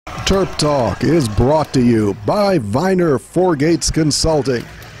Terp Talk is brought to you by Viner Four-Gates Consulting.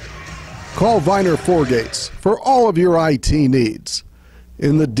 Call Viner Four-Gates for all of your IT needs.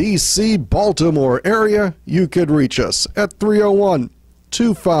 In the D.C. Baltimore area, you could reach us at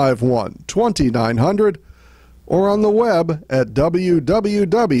 301-251-2900 or on the web at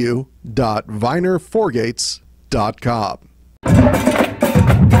www.vinerfourgates.com.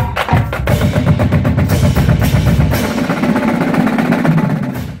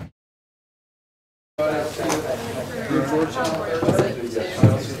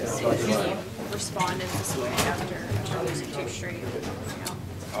 Responded this way after losing two straight?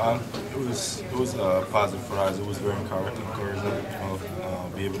 It was positive for us. It was very encouraging,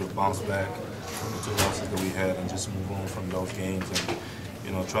 be able to bounce back from the two losses that we had and just move on from those games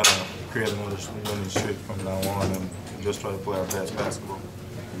and try to create another winning streak from now on and just try to play our best basketball.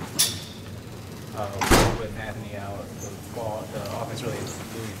 With Anthony out, the offense really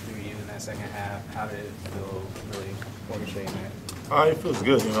threw you in that second half. How did it feel really orchestrating that? It feels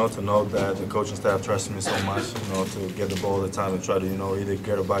good, to know that the coaching staff trusts me so much, to get the ball all the time and try to, either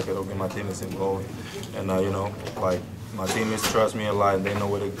get it back or get my teammates involved. And, like my teammates trust me a lot and they know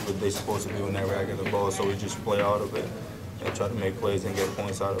what they're supposed to do whenever I get the ball. So we just play out of it and try to make plays and get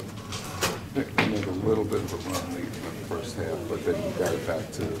points out of it. You made a little bit of a run late in the first half, but then you got it back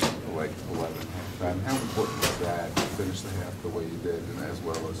to like 11. And how important was that to finish the half the way you did, and as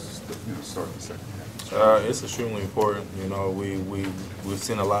well as start the second half? It's extremely important. We've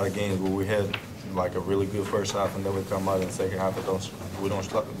seen a lot of games where we had like a really good first half, and then we come out in the second half and we don't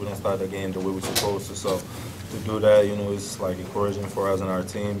start the game the way we're supposed to. So to do that, it's like encouraging for us and our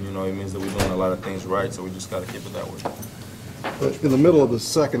team. It means that we're doing a lot of things right, so we just got to keep it that way. In the middle of the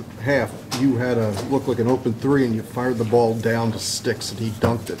second half, you had looked like an open three, and you fired the ball down to Sticks, and he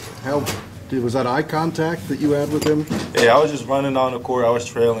dunked it. Was that eye contact that you had with him? Yeah, I was just running down the court. I was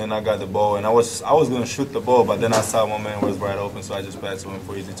trailing. I got the ball, and I was going to shoot the ball, but then I saw my man was right open, so I just passed to him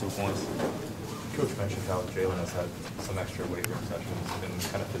for easy 2 points. Coach mentioned how Jalen has had some extra weight room sessions and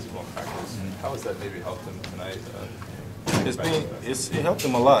kind of physical in practice. How has that maybe helped him tonight? It helped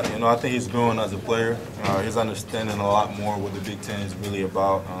him a lot. I think he's growing as a player. He's understanding a lot more what the Big Ten is really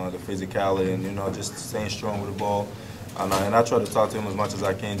about, the physicality, and just staying strong with the ball. And I try to talk to him as much as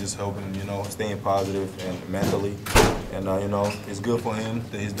I can, just help him, staying positive and mentally. And it's good for him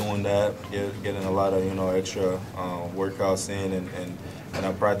that he's doing that, getting a lot of extra workouts in, and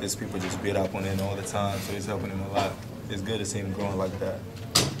I practice people just beat up on him all the time, so he's helping him a lot. It's good to see him growing like that.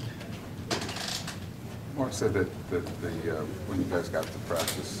 Mark said that when you guys got to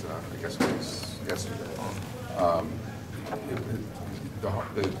practice, I guess it was yesterday, the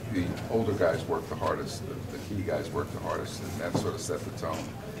older guys worked the hardest, the key guys worked the hardest, and that sort of set the tone.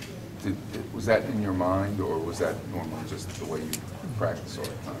 Was that in your mind, or was that normally just the way you practice all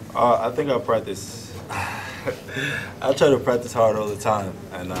the time? I think I practice. I try to practice hard all the time,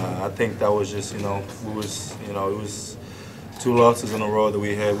 and I think that was just it was 2 losses in a row that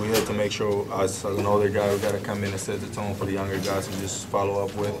we had. We had to make sure, as an older guy, we got to come in and set the tone for the younger guys to just follow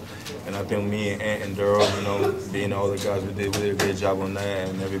up with. And I think me and Ant and Daryl, being the older guys, we did a great job on that,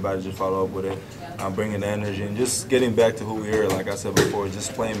 and everybody just follow up with it, bringing the energy and just getting back to who we are. Like I said before,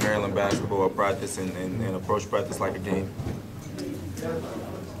 just playing Maryland basketball at practice and approach practice like a game.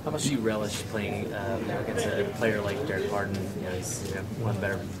 How much do you relish playing against a player like Derek Harden? He's one of the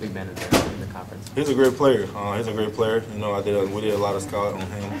better big men in the conference. He's a great player. We did a lot of scouting on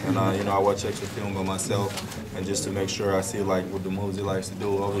him, and I watch extra film by myself, and just to make sure I see like what the moves he likes to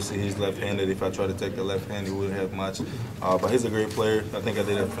do. Obviously, he's left-handed. If I try to take the left hand, he wouldn't have much. But he's a great player. I think I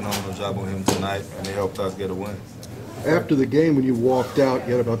did a phenomenal job on him tonight, and it helped us get a win. After the game, when you walked out,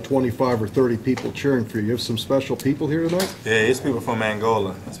 you had about 25 or 30 people cheering for you. You have some special people here tonight? Yeah, it's people from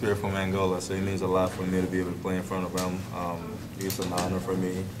Angola. It's people from Angola, so it means a lot for me to be able to play in front of them. It's an honor for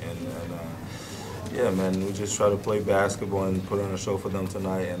me, and yeah, man, we just try to play basketball and put on a show for them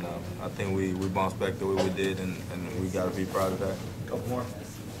tonight, and I think we bounced back the way we did, and we got to be proud of that. Couple more.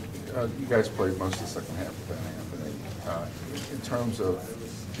 You guys played most of the second half without Anthony. In terms of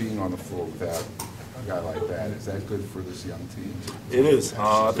being on the floor without a guy like that, is that good for this young team? It is.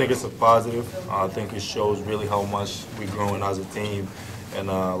 I think it's a positive. I think it shows really how much we're growing as a team, and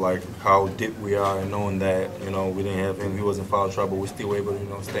like how deep we are, and knowing that we didn't have him, he was in foul trouble. We're still able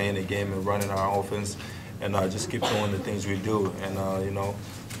to stay in the game and running our offense, and just keep doing the things we do. And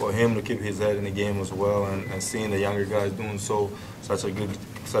for him to keep his head in the game as well, and seeing the younger guys doing such a good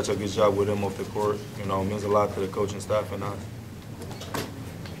job with him off the court, means a lot to the coaching staff and us.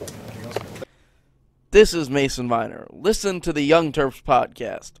 This is Mason Viner. Listen to the Young Terps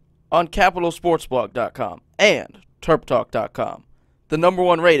podcast on CapitalSportsblog.com and TerpTalk.com. the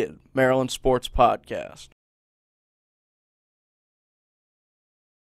 #1 rated Maryland sports podcast.